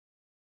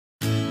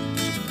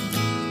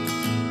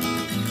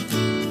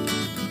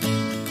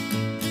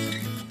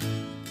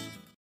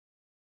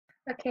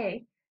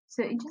Okay,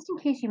 so just in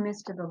case you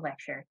missed the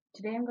lecture,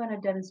 today I'm going to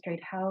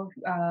demonstrate how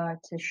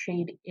to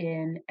shade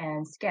in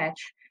and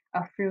sketch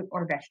a fruit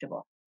or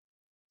vegetable.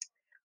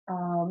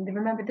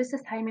 Remember, this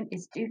assignment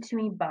is due to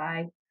me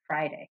by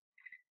Friday.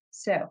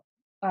 So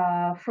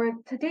for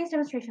today's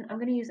demonstration, I'm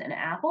going to use an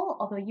apple,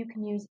 although you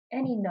can use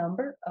any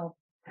number of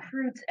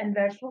fruits and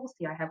vegetables.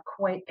 See, I have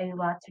quite a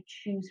lot to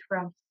choose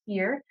from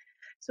here.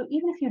 So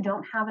even if you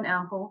don't have an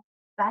apple,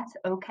 that's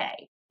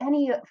okay.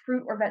 Any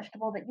fruit or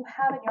vegetable that you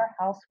have in your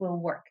house will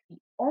work.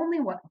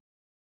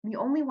 The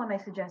only one I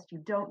suggest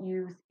you don't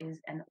use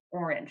is an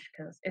orange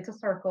because it's a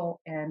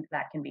circle and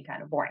that can be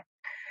kind of boring.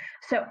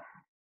 So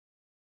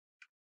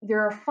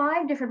there are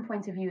 5 different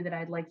points of view that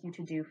I'd like you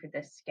to do for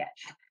this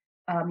sketch.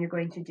 You're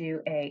going to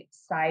do a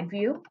side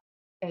view,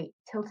 a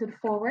tilted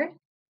forward,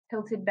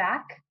 tilted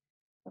back,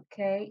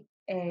 okay,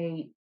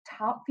 a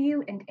top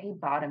view, and a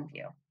bottom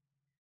view.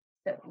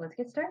 So let's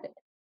get started.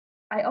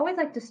 I always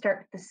like to start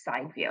with the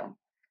side view,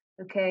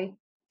 okay?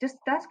 Just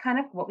that's kind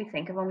of what we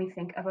think of when we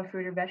think of a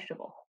fruit or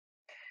vegetable.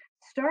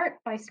 Start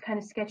by kind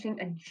of sketching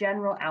a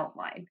general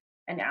outline.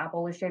 An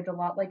apple is shaped a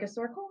lot like a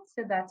circle,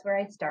 so that's where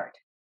I start.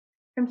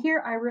 From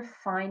here, I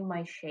refine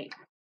my shape.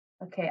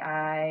 Okay,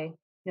 I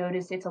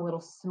notice it's a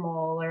little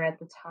smaller at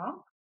the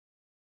top.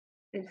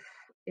 It's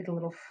a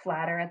little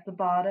flatter at the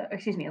bottom,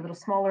 excuse me, a little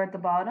smaller at the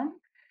bottom,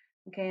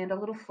 okay, and a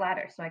little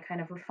flatter, so I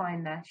kind of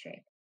refine that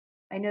shape.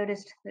 I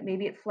noticed that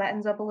maybe it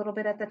flattens up a little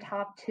bit at the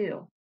top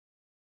too.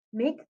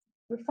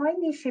 Refine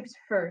these shapes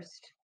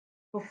first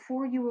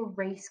before you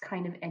erase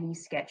kind of any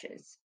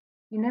sketches.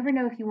 You never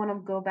know if you want to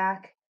go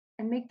back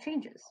and make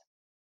changes.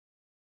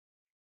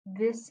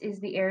 This is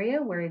the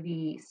area where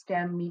the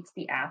stem meets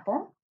the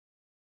apple.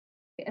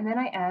 And then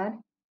I add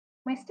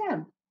my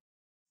stem.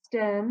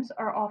 Stems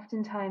are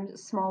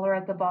oftentimes smaller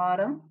at the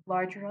bottom,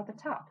 larger at the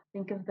top.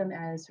 Think of them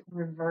as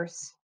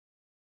reverse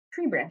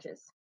tree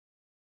branches.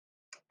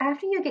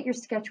 After you get your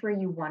sketch where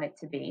you want it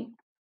to be,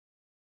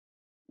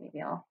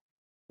 maybe I'll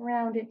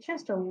round it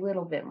just a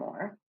little bit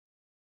more.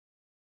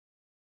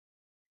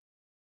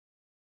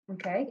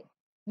 Okay,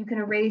 you can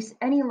erase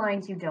any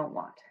lines you don't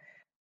want.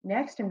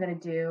 Next, I'm going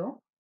to do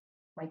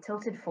my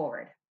tilted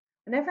forward.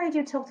 Whenever I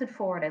do tilted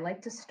forward, I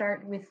like to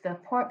start with the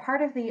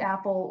part of the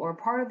apple or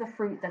part of the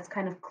fruit that's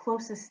kind of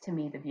closest to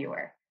me, the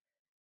viewer.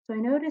 So I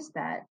notice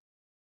that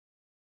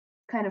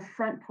kind of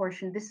front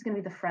portion, this is going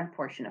to be the front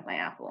portion of my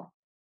apple.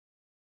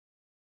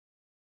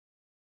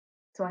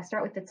 So I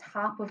start with the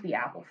top of the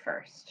apple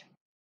first.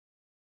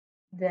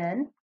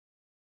 Then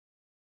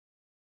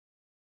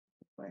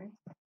the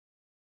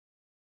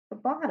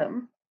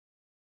bottom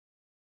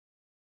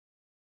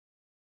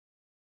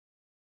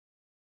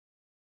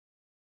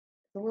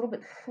is a little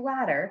bit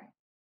flatter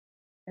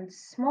and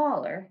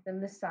smaller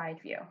than the side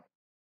view.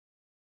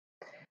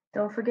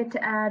 Don't forget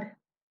to add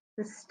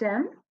the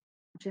stem,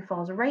 which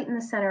falls right in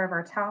the center of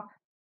our top.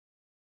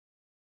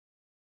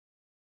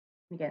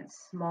 Again,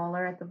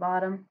 smaller at the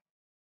bottom,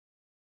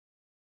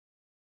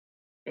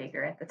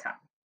 bigger at the top.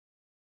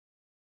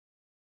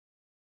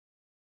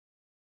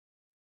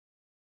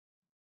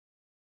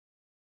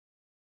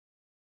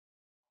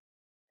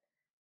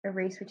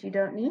 Erase what you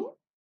don't need.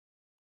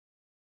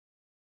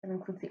 That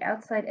includes the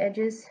outside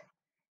edges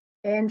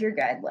and your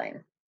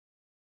guideline.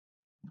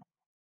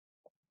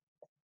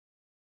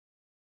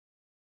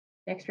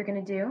 Next, we're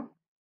going to do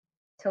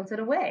tilt it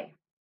away.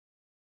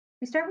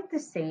 We start with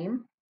the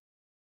same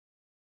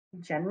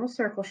general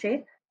circle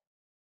shape,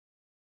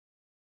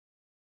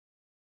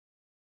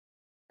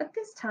 but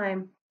this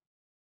time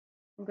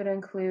I'm going to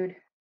include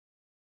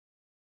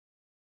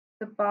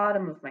the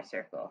bottom of my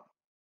circle.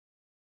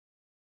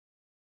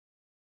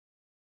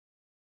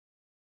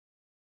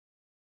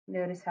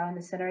 Notice how in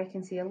the center I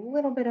can see a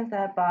little bit of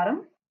that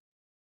bottom.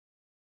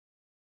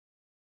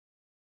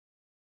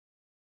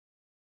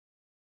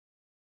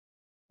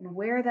 And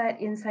where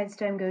that inside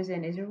stem goes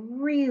in is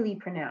really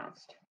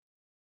pronounced.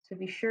 So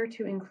be sure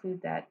to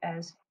include that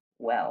as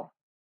well.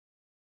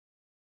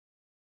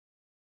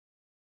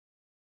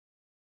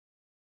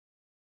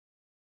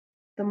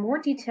 The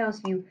more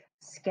details you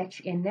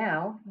sketch in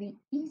now, the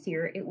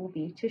easier it will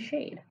be to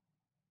shade.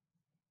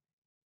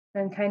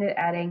 I'm kind of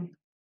adding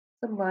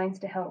some lines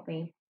to help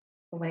me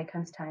when it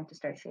comes time to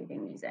start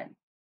shading these in.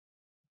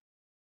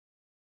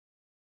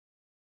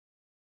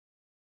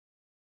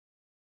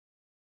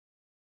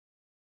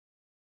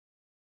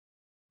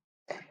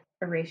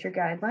 Erase your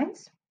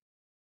guidelines.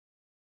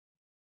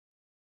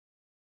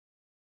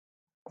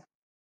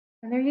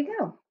 And there you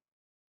go.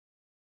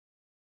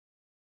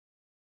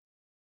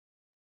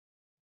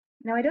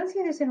 Now I don't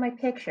see this in my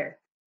picture,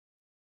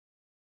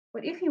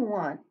 but if you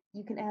want,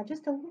 you can add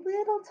just a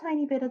little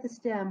tiny bit of the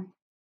stem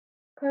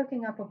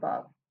poking up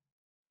above.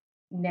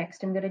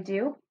 Next, I'm going to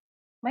do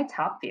my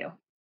top view.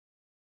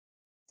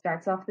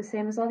 Starts off the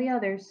same as all the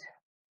others.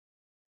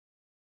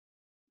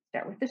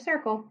 Start with the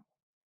circle.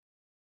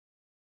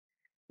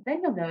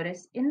 Then you'll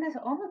notice in this,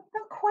 almost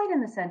not quite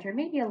in the center,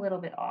 maybe a little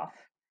bit off,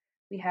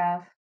 we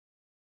have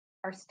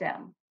our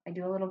stem. I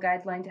do a little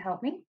guideline to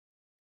help me.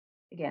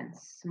 Again,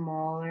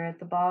 smaller at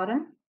the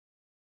bottom,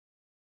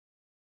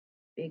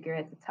 bigger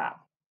at the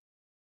top.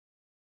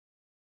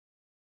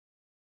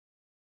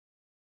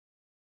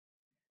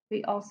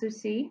 We also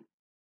see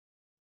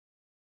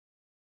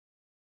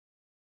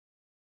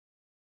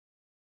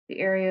the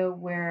area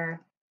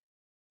where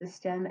the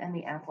stem and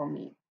the apple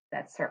meet,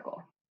 that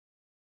circle.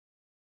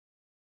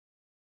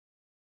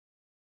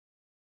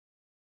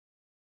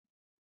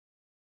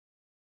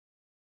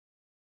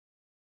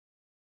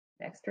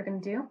 Next, we're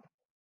going to do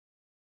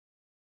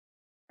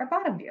our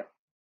bottom view.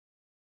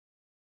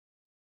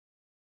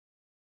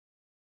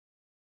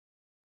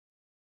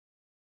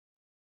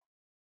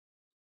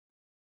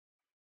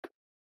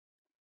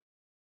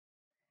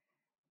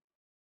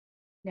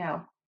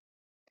 Now,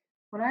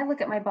 when I look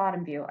at my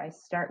bottom view, I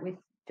start with,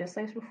 just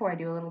like before, I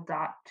do a little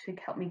dot to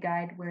help me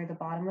guide where the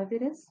bottom of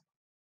it is.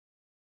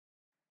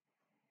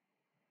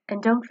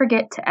 And don't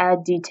forget to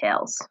add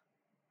details.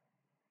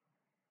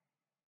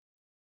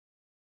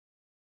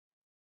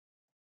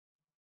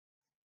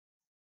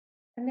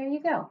 And there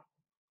you go.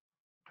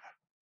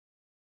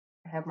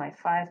 I have my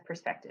 5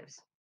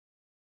 perspectives.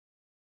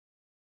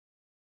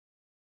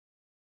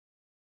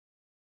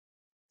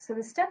 So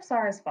the steps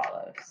are as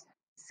follows.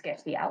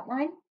 Sketch the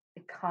outline,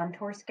 the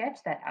contour sketch,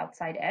 that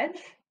outside edge.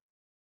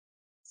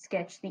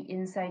 Sketch the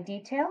inside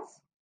details,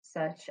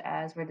 such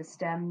as where the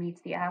stem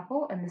meets the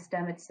apple and the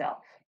stem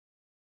itself.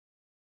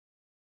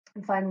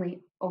 And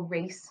finally,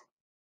 erase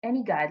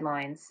any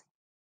guidelines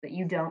that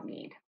you don't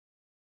need.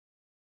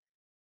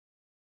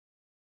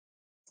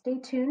 Stay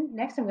tuned.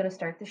 Next, I'm going to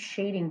start the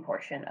shading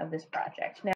portion of this project. Now,